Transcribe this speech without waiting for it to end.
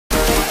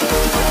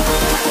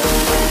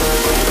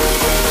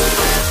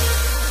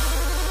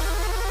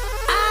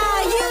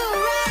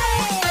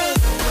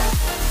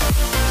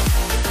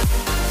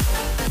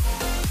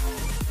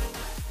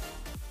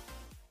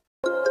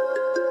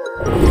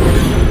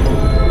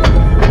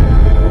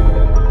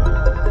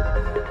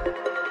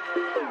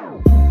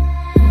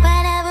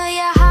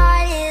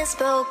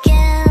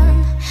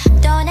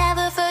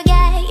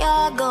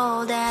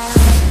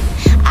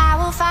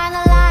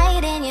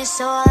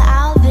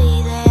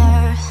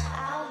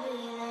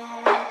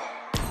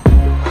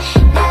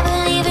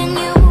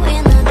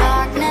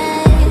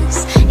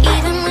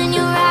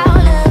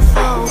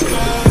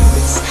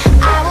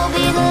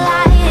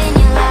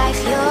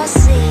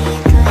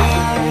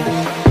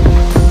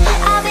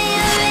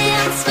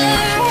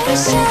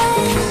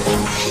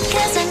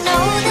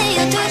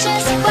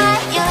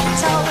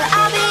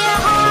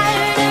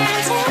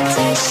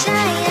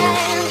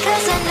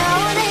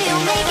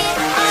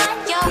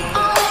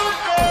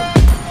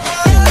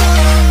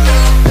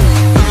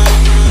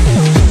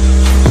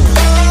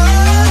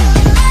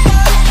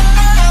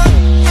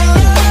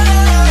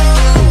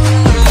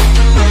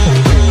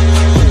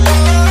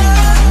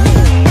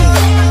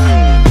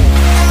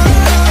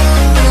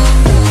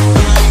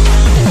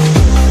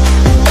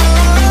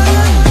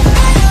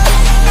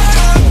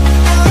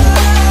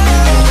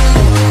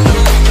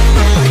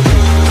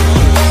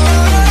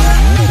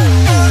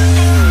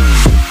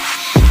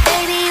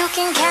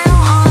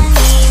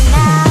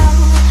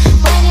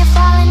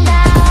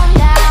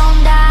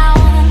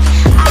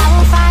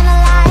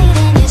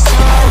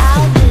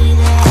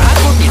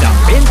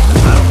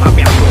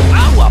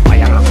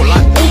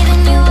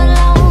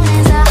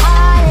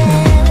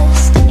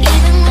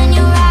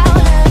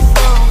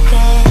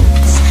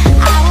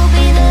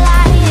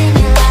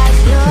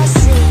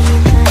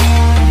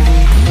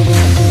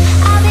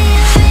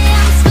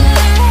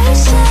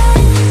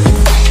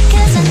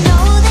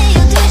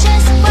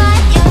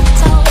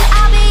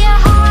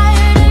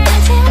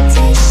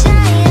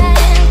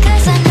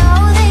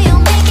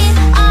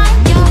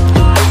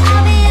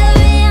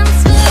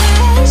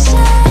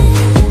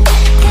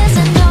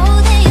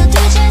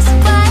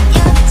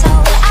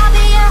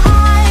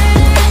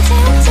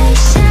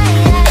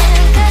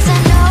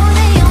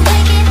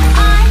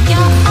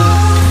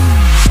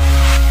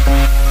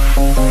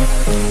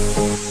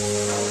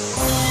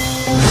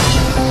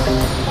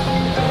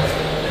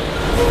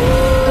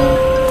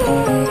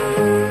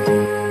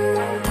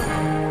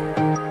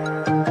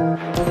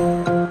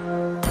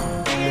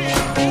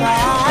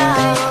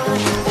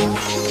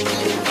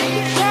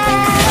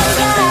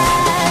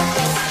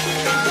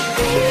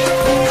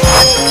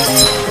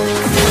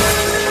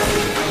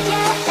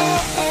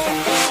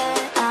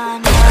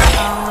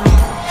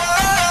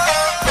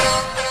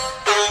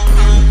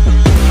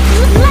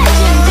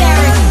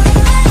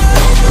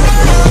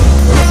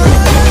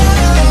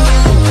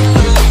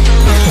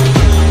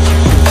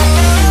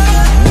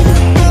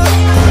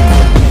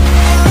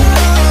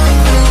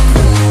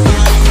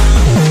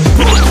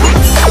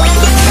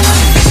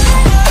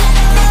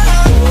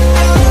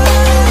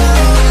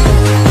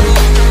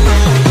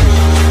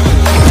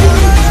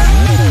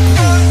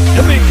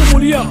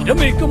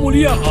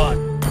kemuliaan.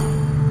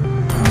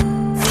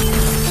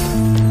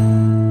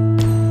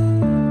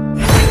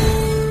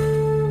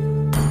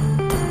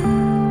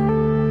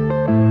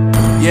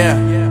 Yeah.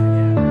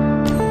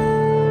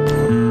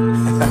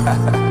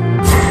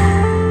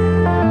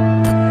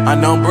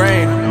 Unknown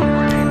Brain,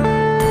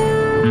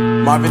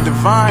 Marvin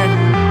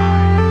Divine.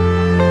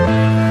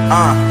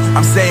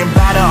 I'm saying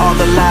bye to all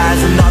the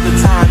lies and all the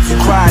times you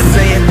cried,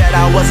 saying that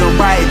I wasn't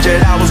right,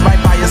 yet I was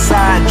right by your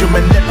side. You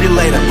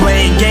manipulator,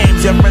 playing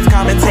games, your friends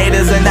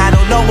commentators, and I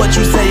don't know what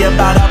you say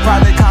about our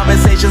private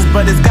conversations,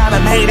 but it's got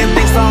them hating.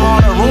 Thanks to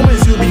all the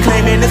rumors you be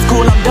claiming. It's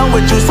cool, I'm done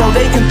with you, so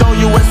they can throw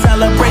you a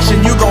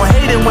celebration. You gon'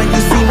 hate it when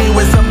you see me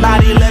with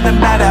somebody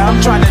living better. I'm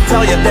trying to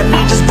tell you that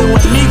me just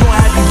doing me gon'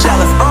 have you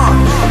jealous.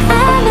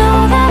 I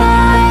know that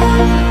I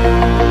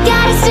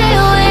gotta stay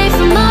away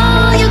from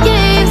all your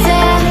games,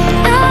 and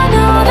I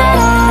know that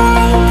I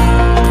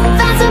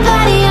found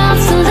somebody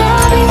else to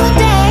love you one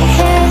day.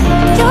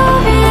 You'll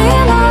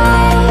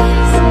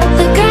realize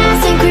the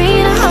grass ain't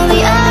greener on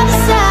the other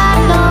side.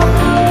 No,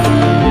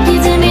 you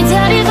did me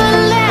dirty for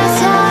the last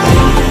time,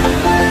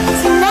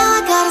 so now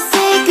I gotta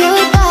say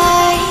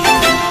goodbye.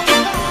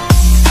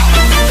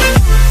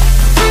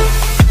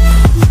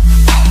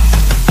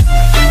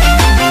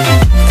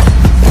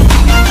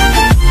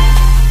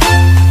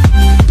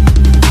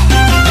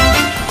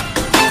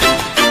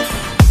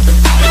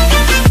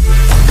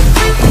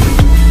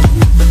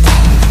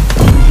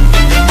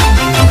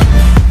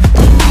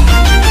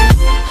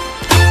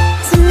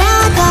 So now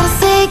I gotta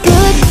say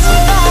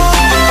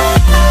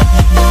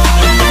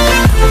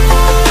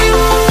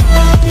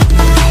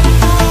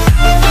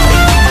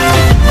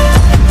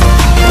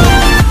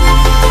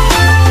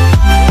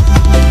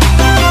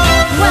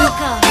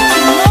welcome to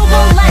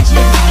Mobile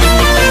Legends.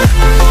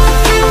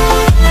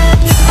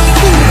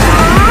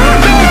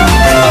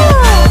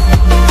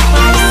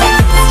 5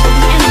 seconds till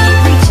the enemy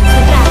reaches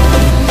the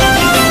battle.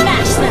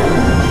 Smash them.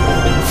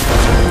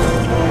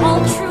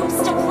 All troops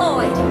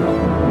deployed.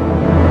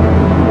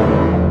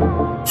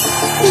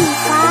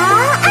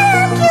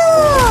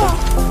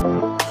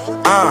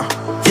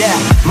 Yeah,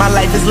 my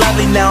life is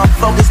lovely now, I'm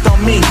focused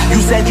on me. You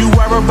said you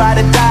were about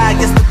to die, I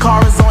guess the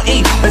car is on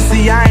E. But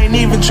see, I ain't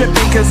even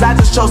tripping, cause I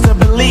just chose to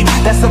believe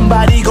that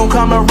somebody gon'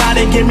 come around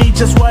and give me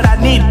just what I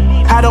need.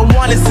 I don't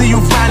wanna see you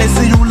frowning,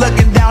 see you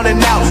looking down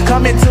and out,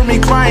 coming to me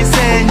crying,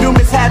 saying you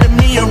miss having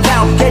me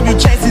around. Gave you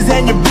chances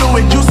and you blew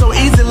it, you so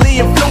easily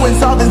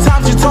influenced. All the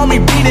times you told me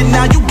beat it,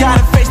 now you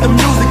gotta